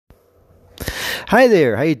Hi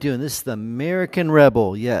there, how you doing? This is the American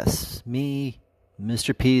Rebel. Yes, me,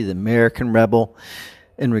 Mr. P, the American Rebel.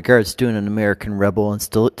 In regards to doing an American Rebel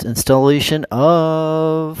installation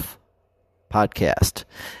of podcast.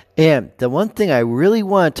 And the one thing I really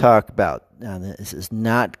want to talk about on this is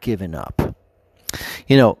not giving up.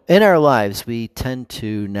 You know, in our lives, we tend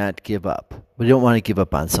to not give up. We don't want to give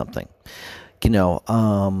up on something. You know,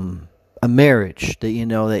 a marriage that you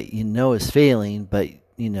know is failing, but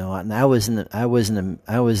and I was in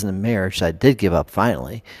a marriage that I did give up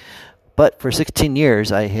finally. But for 16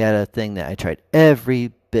 years, I had a thing that I tried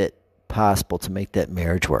every bit possible to make that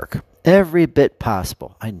marriage work. Every bit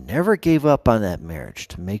possible. I never gave up on that marriage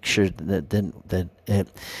to make sure that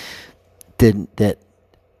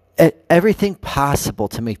everything possible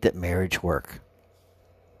to make that marriage work.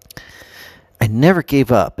 I never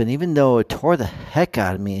gave up, and even though it tore the heck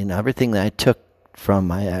out of me and everything that I took from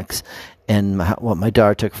my ex and what my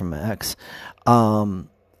daughter took from my ex,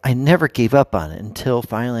 I never gave up on it until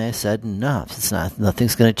finally I said enough.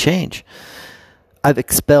 Nothing's going to change. I've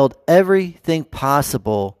expelled everything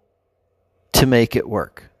possible to make it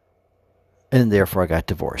work, and therefore I got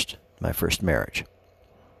divorced. My first marriage,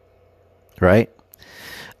 right?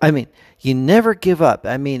 I mean, you never give up.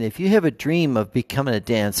 I mean, if you have a dream of becoming a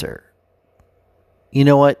dancer, you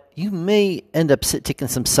know what? You may end up taking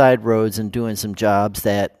some side roads and doing some jobs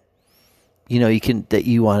that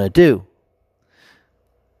you want to do,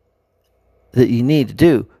 that you need to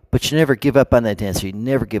do, but you never give up on that dancer. You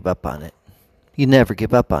never give up on it. You never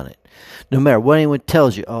give up on it. No matter what anyone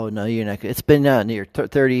tells you, oh no, you're not. It's been out near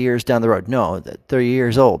 30 years down the road. No, 30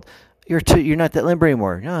 years old. You're not that limber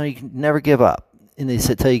anymore. No, you can never give up. And they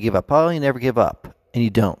tell you give up. Oh, you never give up, and you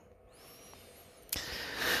don't.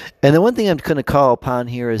 And the one thing I'm going to call upon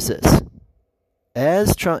here is this: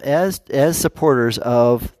 as supporters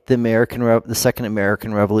of the Second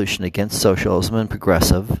American Revolution against socialism and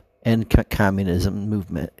progressive and communism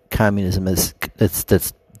movement,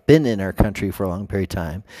 that's been in our country for a long period of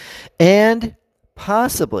time, and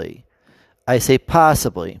possibly, I say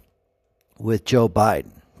possibly, with Joe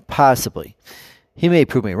Biden, possibly, he may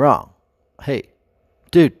prove me wrong. Hey,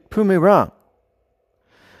 dude, prove me wrong.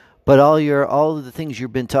 But all of the things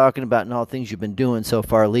you've been talking about and all the things you've been doing so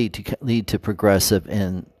far lead to progressive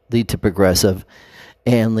and lead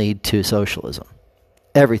to socialism.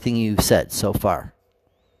 Everything you've said so far.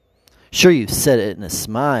 Sure, you said it in a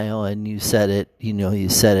smile and you said it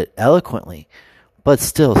eloquently, but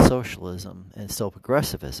still socialism and still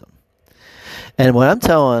progressivism. And what I'm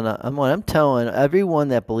telling everyone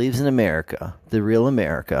that believes in America, the real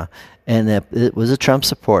America, and that it was a Trump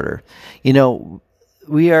supporter,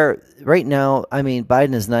 we are, right now, I mean,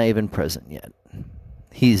 Biden is not even president yet.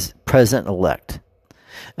 He's president-elect.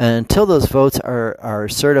 And until those votes are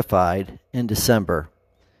certified in December,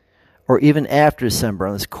 or even after December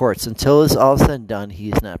on his courts, until it's all said and done, he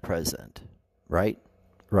is not president. Right?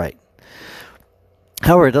 Right.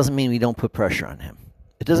 However, it doesn't mean we don't put pressure on him.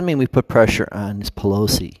 It doesn't mean we put pressure on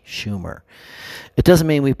Pelosi, Schumer. It doesn't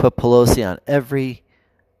mean we put Pelosi on every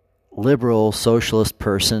liberal socialist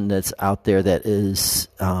person that's out there that is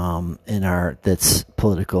that's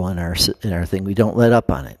political in our thing. We don't let up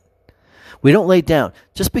on it. We don't lay down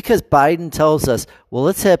just because Biden tells us, well,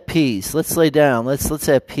 let's have peace, let's lay down, let's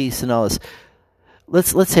have peace and all this.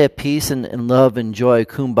 Let's have peace and love and joy,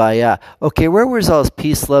 kumbaya. Okay, where was all this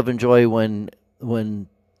peace, love, and joy when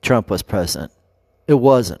Trump was president? It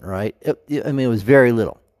wasn't, right? It was very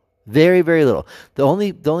little. Very, very little. The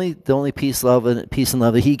only peace and love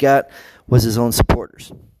that he got was his own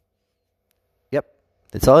supporters. Yep,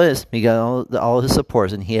 that's all it is. He got all his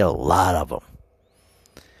supporters, and he had a lot of them.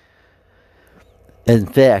 In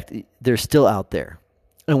fact, they're still out there,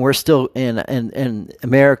 and we're still in. And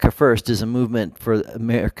America First is a movement for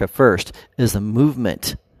America First is a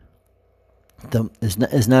movement.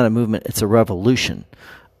 Is not a movement. It's a revolution.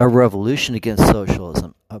 A revolution against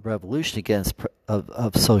socialism, a revolution against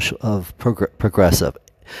progressive,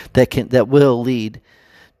 that will lead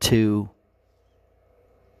to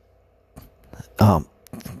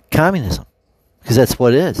communism, because that's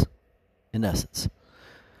what it is, in essence.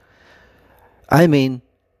 I mean,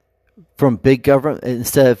 from big government,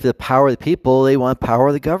 instead of the power of the people, they want power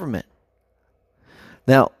of the government.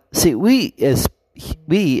 Now, see, we as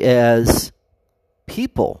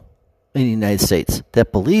people in the United States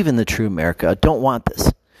that believe in the true America don't want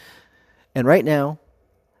this. And right now,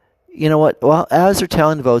 you know what? Well, as they're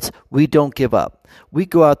tallying the votes, we don't give up. We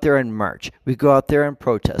go out there and march. We go out there and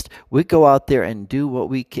protest. We go out there and do what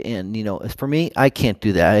we can. For me, I can't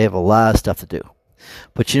do that. I have a lot of stuff to do.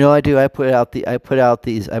 But I do. I put out the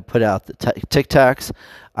TikToks.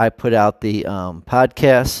 I put out the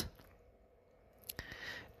podcasts.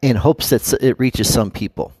 in hopes that it reaches some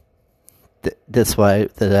people. That's why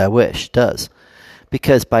that I wish does.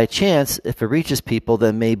 Because by chance, if it reaches people,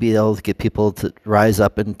 then maybe they'll get people to rise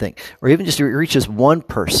up and think. Or even just reaches one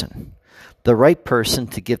person, the right person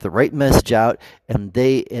to get the right message out, and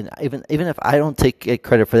even if I don't take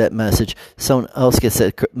credit for that message, someone else gets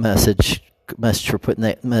that message for putting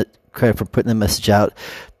that credit for putting the message out.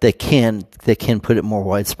 They can put it more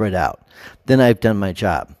widespread out. Then I've done my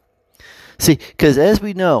job. See, because as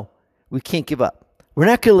we know, we can't give up. We're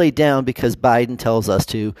not going to lay down because Biden tells us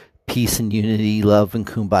to. Peace and unity, love and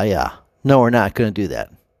kumbaya. No, we're not going to do that.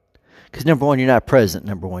 Because number one, you're not president.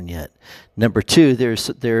 Number one yet. Number two, there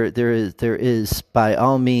is by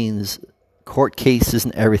all means court cases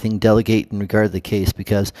and everything. Delegate in regard to the case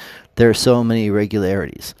because there are so many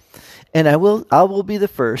irregularities. And I will be the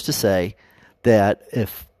first to say that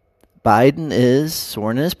if Biden is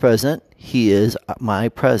sworn in as president, he is my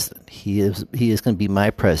president. He is going to be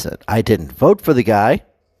my president. I didn't vote for the guy.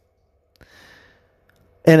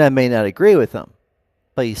 And I may not agree with him,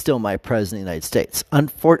 but he's still my president of the United States.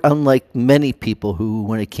 Unlike many people who,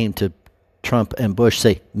 when it came to Trump and Bush,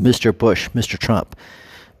 say Mr. Bush, Mr. Trump,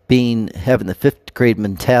 having the fifth grade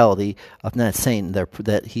mentality of not saying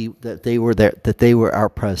that they were our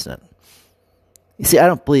president. You see, I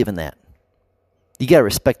don't believe in that. You got to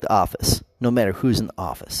respect the office, no matter who's in the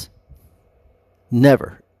office.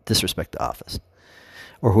 Never disrespect the office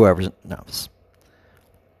or whoever's in the office.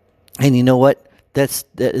 And you know what? That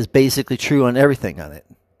is basically true on everything on it.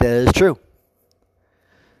 That is true.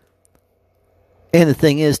 And the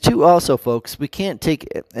thing is, too, also, folks, we can't take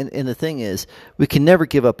it. And the thing is, we can never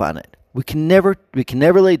give up on it. We can never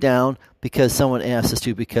lay down because someone asks us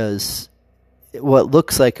to, because what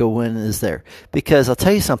looks like a win is there. Because I'll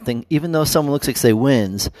tell you something, even though someone looks like they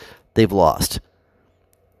wins, they've lost.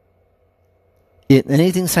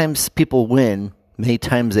 Anything times people win, many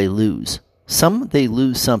times they lose. They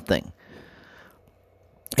lose something.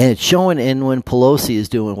 And it's showing in when Pelosi is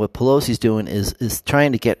doing what Pelosi's doing is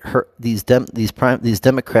trying to get these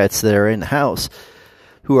Democrats that are in the House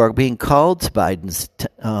who are being called to Biden's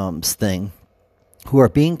thing, who are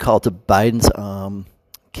being called to Biden's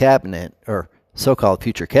cabinet or so-called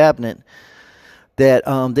future cabinet, that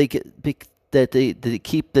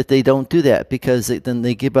they don't do that because then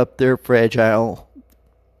they give up their fragile,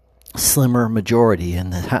 slimmer majority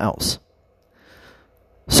in the House.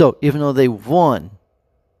 So even though they won,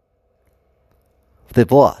 they've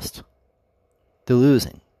lost. They're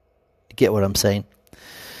losing. You get what I'm saying?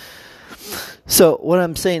 So what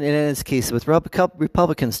I'm saying, and in this case with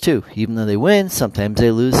Republicans too, even though they win, sometimes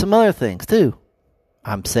they lose some other things too.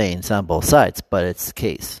 I'm saying it's on both sides, but it's the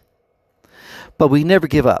case. But we never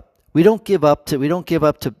give up. We don't give up because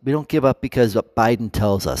Biden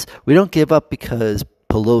tells us. We don't give up because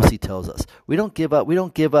Pelosi tells us. We don't give up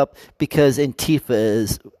because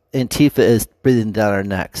Antifa is breathing down our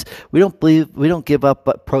necks. We don't give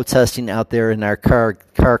up protesting out there in our car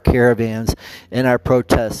caravans, in our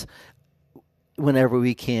protests whenever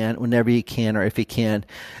you can, or if you can,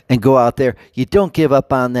 and go out there. You don't give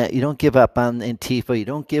up on that. You don't give up on Antifa. You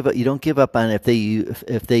don't give up on if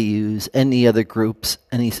they use any other groups,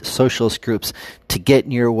 any socialist groups to get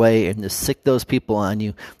in your way and to sick those people on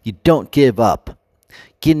you. You don't give up.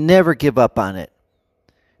 You never give up on it,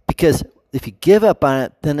 because if you give up on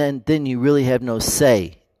it, then you really have no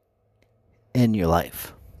say in your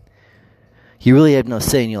life. You really have no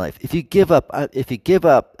say in your life. If you give up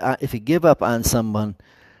on someone,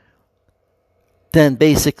 then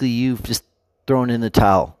basically you've just thrown in the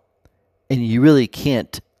towel, and you really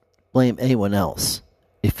can't blame anyone else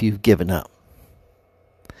if you've given up.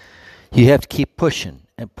 You have to keep pushing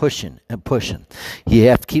and pushing and pushing. You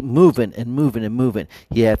have to keep moving and moving and moving.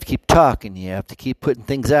 You have to keep talking. You have to keep putting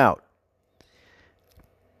things out.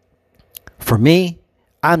 For me,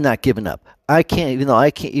 I'm not giving up. Even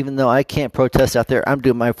though I can't protest out there, I'm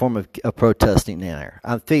doing my form of protesting there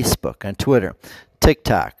on Facebook, on Twitter,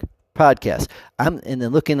 TikTok, podcast. And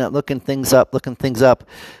then looking at things up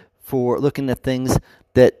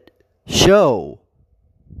that show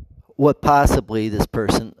what possibly this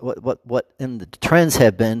person, what and the trends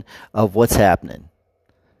have been of what's happening.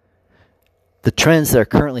 The trends that are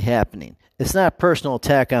currently happening. It's not a personal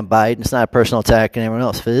attack on Biden. It's not a personal attack on anyone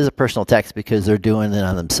else. If it is a personal attack, it's because they're doing it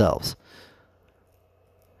on themselves.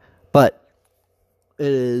 But it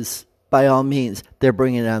is, by all means, they're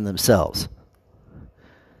bringing it on themselves.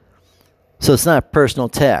 So it's not a personal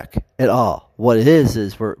attack at all. What it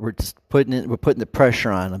is we're just putting the pressure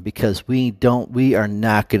on them because we are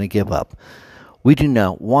not going to give up. We do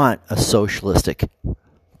not want a socialistic,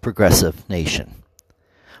 progressive nation.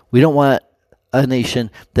 We don't want a nation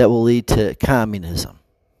that will lead to communism.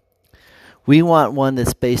 We want one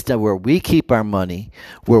that's based on where we keep our money,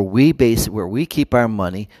 where we keep our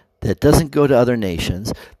money, that doesn't go to other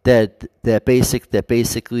nations, that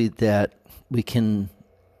we can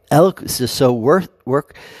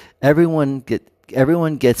work. Everyone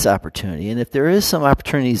gets opportunity, and if there is some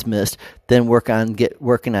opportunities missed, then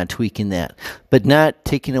working on tweaking that, but not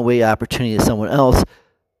taking away opportunity to someone else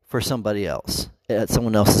for somebody else at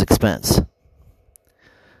someone else's expense.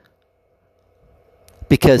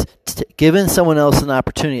 Because giving someone else an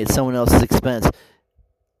opportunity at someone else's expense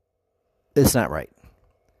is not right.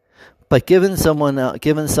 But giving someone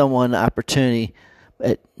an opportunity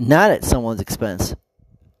not at someone's expense,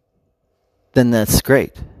 then that's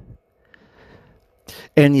great.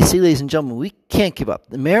 And you see, ladies and gentlemen, we can't give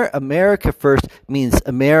up. America first means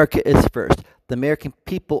America is first. The American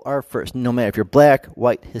people are first. No matter if you're black,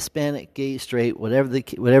 white, Hispanic, gay, straight, whatever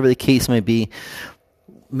the case may be,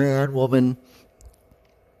 man, woman,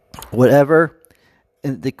 whatever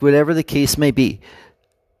the case may be,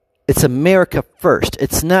 it's America first.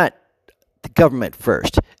 It's not the government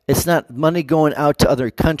first. It's not money going out to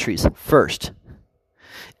other countries first.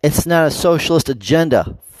 It's not a socialist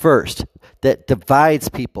agenda first that divides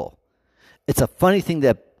people. It's a funny thing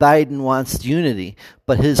that Biden wants unity,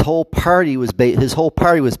 but his whole party was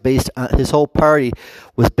based on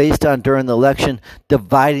during the election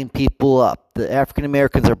dividing people up. The African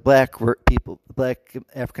Americans are black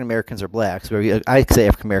African Americans are blacks. I say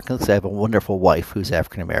African Americans because I have a wonderful wife who's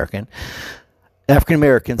African American. African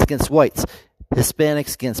Americans against whites,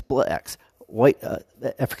 Hispanics against blacks, white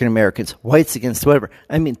African Americans, whites against whatever.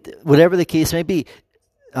 I mean, whatever the case may be,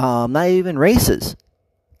 not even races.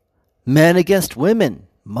 Men against women,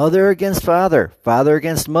 mother against father, father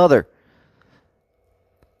against mother,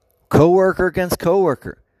 coworker against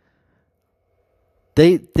coworker.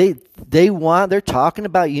 They're talking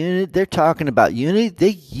about unity. They're talking about unity.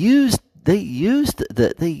 They're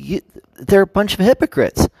a bunch of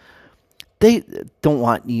hypocrites. They don't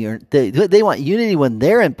want they want unity when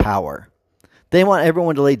they're in power. They want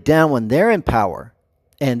everyone to lay down when they're in power.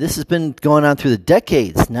 And this has been going on through the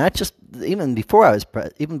decades, not just even before I've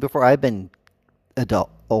been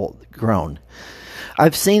grown.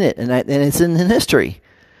 I've seen it, and it's in history.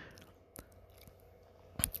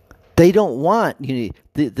 They don't want unity.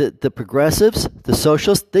 The progressives, the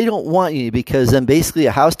socialists, they don't want unity because then basically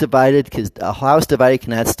a house divided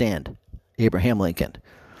cannot stand. Abraham Lincoln.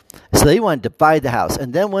 So they want to divide the house,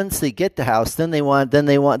 and then once they get the house, then they want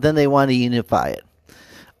to unify it,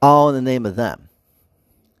 all in the name of them.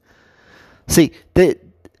 See,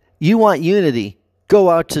 you want unity? Go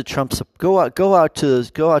out to those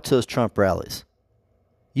Trump rallies.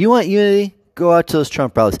 You want unity? Go out to those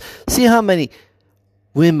Trump rallies. See how many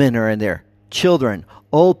women are in there, children,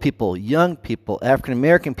 old people, young people, African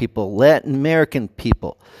American people, Latin American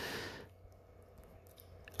people.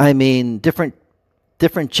 I mean, different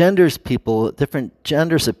genders of people, and they're in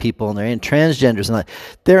transgenders and all that.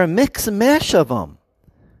 They're a mix and mash of them.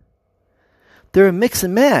 They're a mix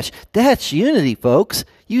and mash. That's unity, folks.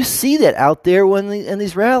 You see that out there in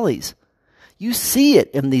these rallies. You see it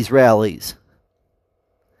in these rallies.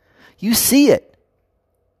 You see it.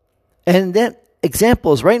 And that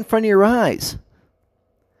example is right in front of your eyes.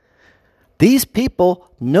 These people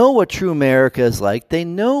know what true America is like. They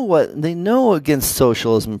know against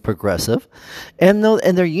socialism and progressive, and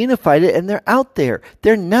they're unified, and they're out there.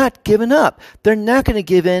 They're not giving up. They're not going to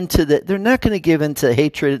give in to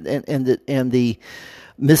hatred and the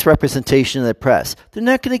misrepresentation of the press. They're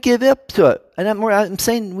not going to give up to it. And I'm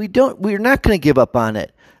saying we're not going to give up on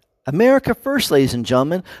it. America first, ladies and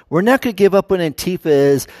gentlemen. We're not going to give up when Antifa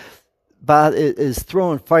is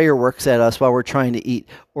throwing fireworks at us while we're trying to eat,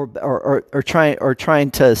 or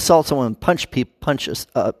trying to assault someone and punch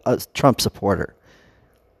a Trump supporter.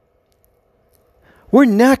 We're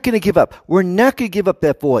not going to give up. We're not going to give up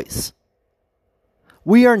that voice.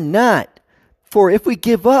 We are not. For if we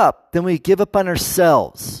give up, then we give up on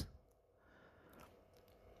ourselves.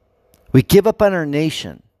 We give up on our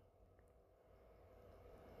nation.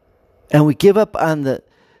 And we give up on the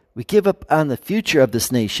future of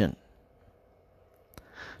this nation.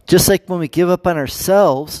 Just like when we give up on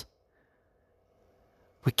ourselves,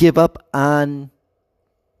 we give up on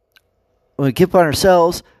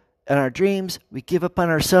ourselves and our dreams, we give up on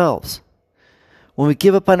ourselves. When we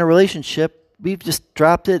give up on a relationship, we've just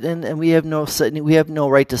dropped it, and we have no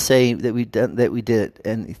right to say that we did it,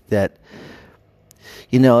 and that,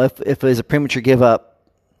 if it was a premature give up,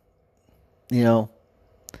 you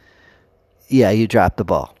dropped the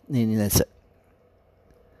ball, and that's it.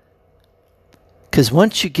 Because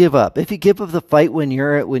once you give up, if you give up the fight when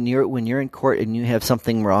you're in court and you have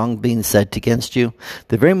something wrong being said against you,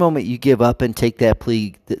 the very moment you give up and take that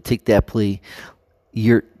plea,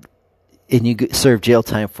 you serve jail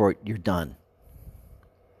time for it, you're done.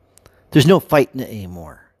 There's no fighting it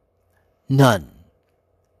anymore. None.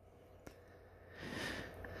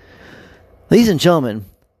 Ladies and gentlemen,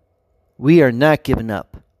 we are not giving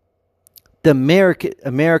up. The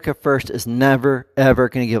America First is never, ever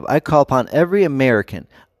going to give up. I call upon every American,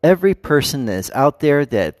 every person that is out there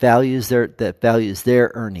that values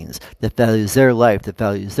their earnings, that values their life, that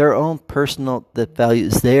values their own personal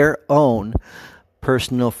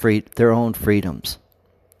freedoms,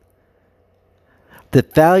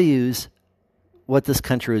 that values what this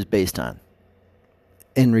country is based on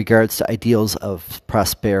in regards to ideals of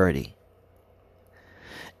prosperity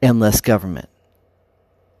and less government.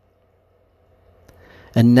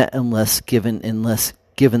 And not unless given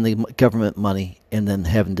the government money and then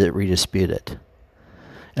having to redistribute it.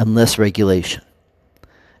 And less regulation.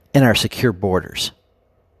 And our secure borders.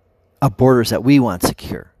 Our borders that we want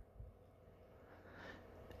secure.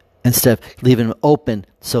 Instead of leaving them open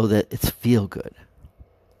so that it's feel good.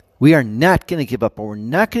 We are not going to give up, or we're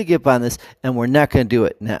not going to give up on this, and we're not going to do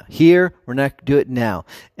it now. Here, we're not going to do it now.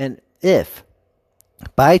 And if,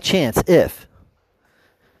 by chance, if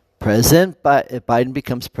Biden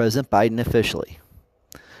becomes President Biden officially,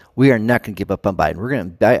 we are not going to give up on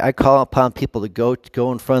Biden. I call upon people to go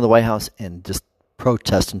in front of the White House and just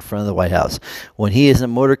protest in front of the White House. When he is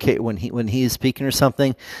in a motorcade, when he is speaking or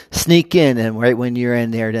something, sneak in, and right when you're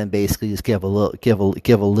in there, then basically just give a little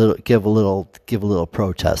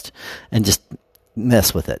protest and just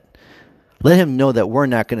mess with it. Let him know that we're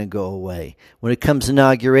not going to go away. When it comes to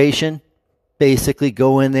inauguration, basically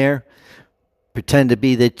go in there. Pretend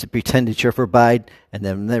that you're for Biden, and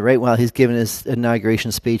then right while he's giving his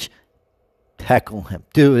inauguration speech, heckle him.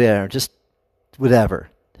 Do whatever, just whatever.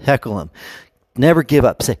 Heckle him. Never give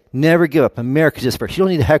up. Say, never give up. America just first. You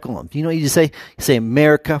don't need to heckle him. You know what you say? You say,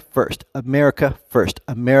 America first. America first.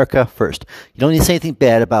 America first. You don't need to say anything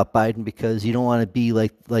bad about Biden because you don't want to be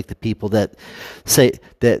like the people that say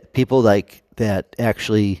that people like that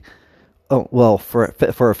actually. Oh well, for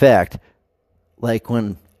a fact, like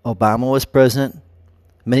when Obama was president,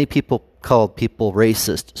 many people called people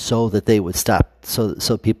racist so that they would stop,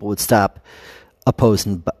 so people would stop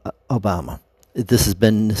opposing Obama. This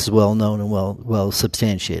is well known and well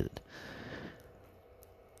substantiated.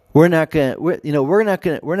 We're not going to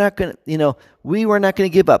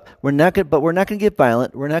give up. We're not going to get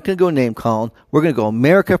violent. We're not going to go name calling. We're going to go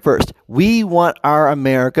America first. We want our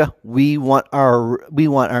America. We want our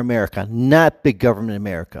America, not big government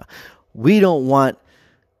America. We don't want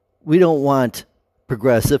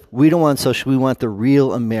progressive. We don't want social. We want the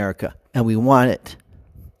real America, and we want it.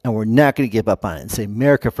 And we're not going to give up on it and say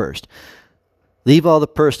America first. Leave all the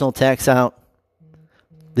personal attacks out.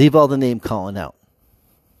 Leave all the name calling out.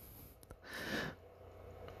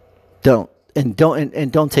 Don't take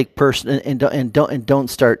don't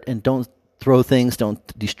throw things.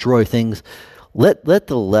 Don't destroy things. Let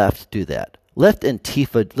the left do that. Let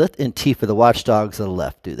Antifa, the watchdogs of the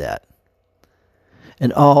left, do that.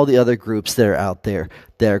 And all the other groups that are out there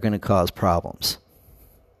that are going to cause problems.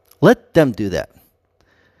 Let them do that.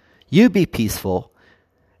 You be peaceful,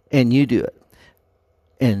 and you do it.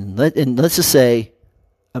 And let's just say,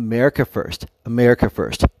 America first. America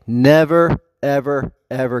first. Never, ever,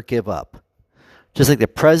 ever give up. Just like the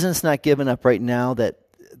president's not giving up right now,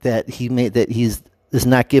 he's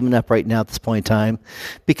not giving up right now at this point in time,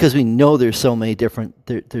 because we know there's so many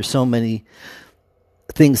there's so many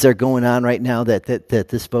things that are going on right now that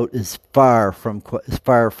this vote is far from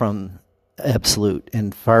absolute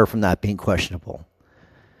and far from not being questionable.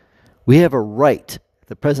 We have a right.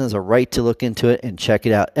 The president has a right to look into it and check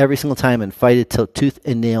it out every single time and fight it till tooth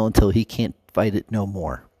and nail until he can't fight it no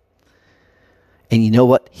more. And you know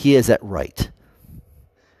what? He has that right.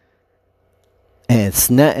 And it's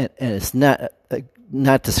not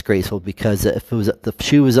disgraceful, because if the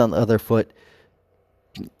shoe was on the other foot,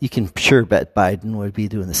 you can sure bet Biden would be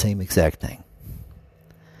doing the same exact thing.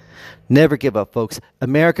 Never give up, folks.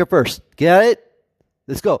 America first. Get it?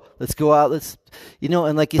 Let's go. Let's go out.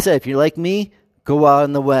 And like you said, if you're like me, go out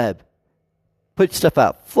on the web. Put stuff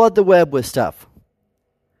out. Flood the web with stuff.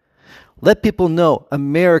 Let people know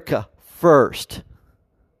America first.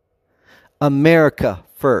 America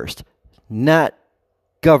first. Not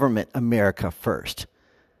government America first.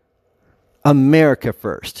 America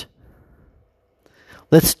first.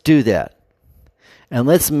 Let's do that. And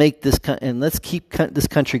let's make this and let's keep this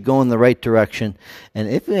country going the right direction. And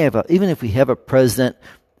even if we have a president,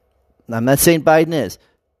 I'm not saying Biden is.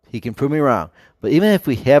 He can prove me wrong. But even if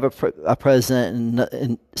we have a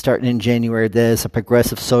president starting in January that is a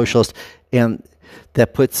progressive socialist and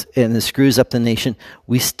that puts and that screws up the nation,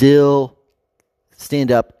 we still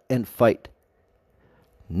stand up and fight.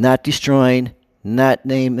 Not destroying, not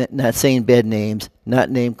saying bad names, not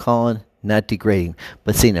name calling, not degrading,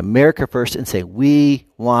 but saying America first and saying we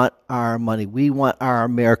want our money. We want our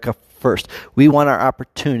America first. We want our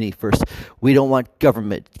opportunity first. We don't want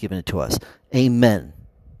government giving it to us. Amen.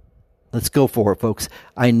 Let's go for it, folks.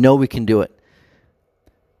 I know we can do it.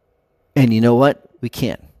 And you know what? We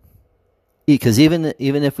can. Because even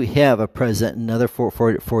if we have a president in another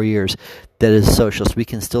four years that is socialist, we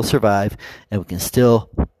can still survive and we can still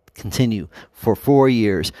continue for 4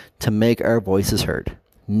 years to make our voices heard.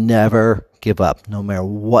 Never give up, no matter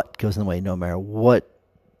what goes in the way, no matter what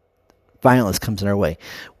violence comes in our way.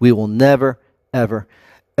 We will never, ever,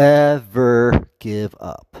 ever give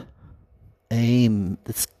up. Aim.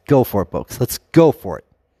 Let's go for it, folks. Let's go for it.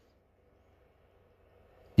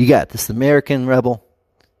 You got this, American Rebel.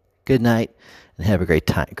 Good night, and have a great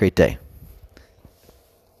day.